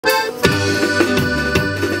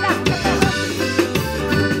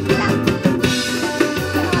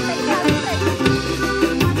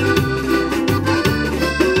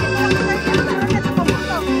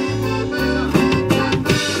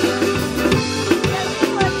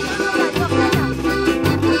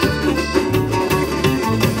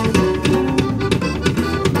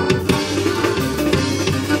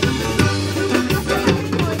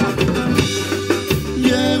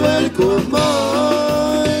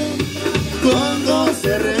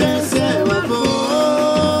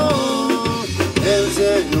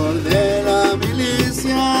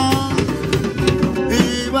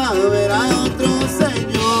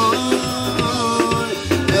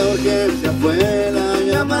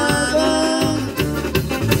amada.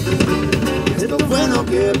 Esto fue lo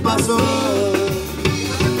que pasó.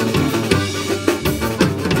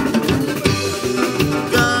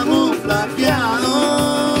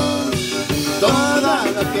 Camuflajeados, toda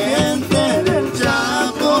la gente del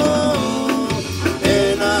Chapo,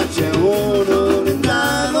 en H1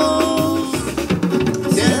 blindados,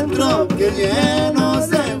 centro que llenos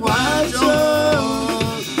de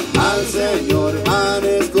guachos, al señor van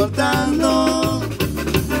escoltando,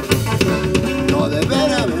 no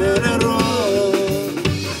deberá haber error.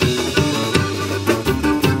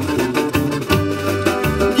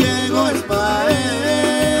 Llegó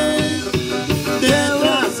Ismael,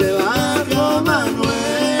 detrás se bajó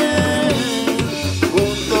Manuel,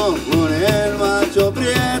 junto con el macho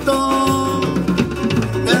prieto,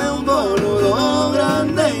 de un boludo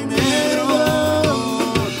grande y negro,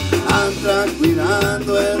 andan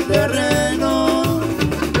cuidando el terreno,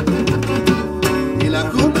 y la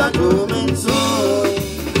junta comenzó.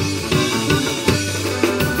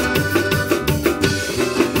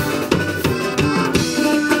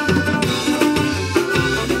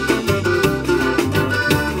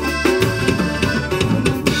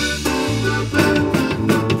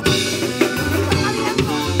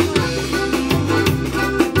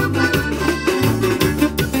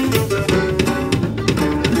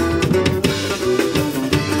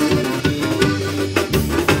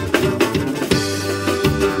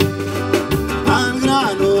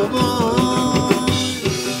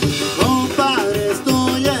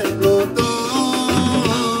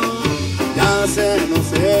 Se nos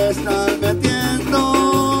están metiendo,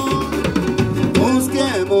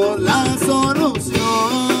 busquemos la solución,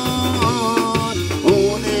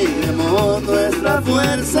 uniremos nuestras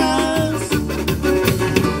fuerzas,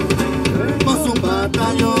 somos un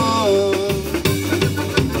batallón.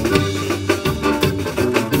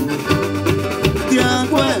 De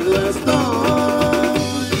acuerdo estoy,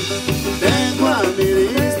 tengo a mi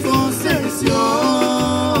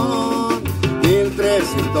disposición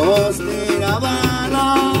 1300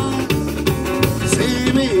 tirabalas,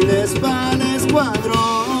 civiles para el escuadrón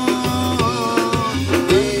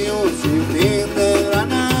y un sinfín de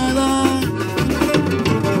granadas,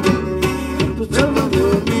 luchando de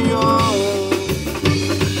un millón.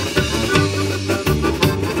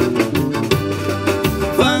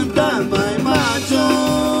 Fantasma y macho,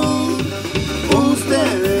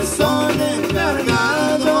 ustedes son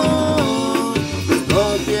encargados, no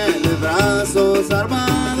tienen brazos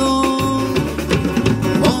armados,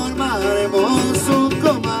 formaremos un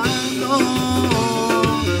comando,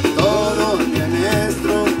 todo bien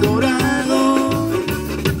estructurado,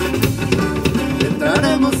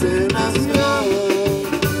 entraremos en acción.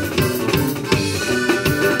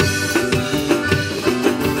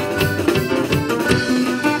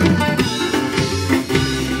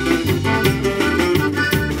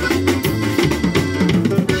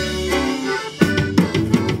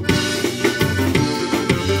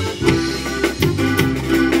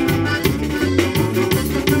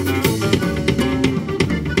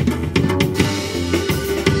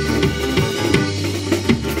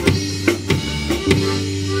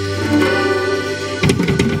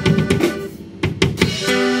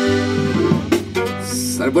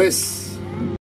 Pues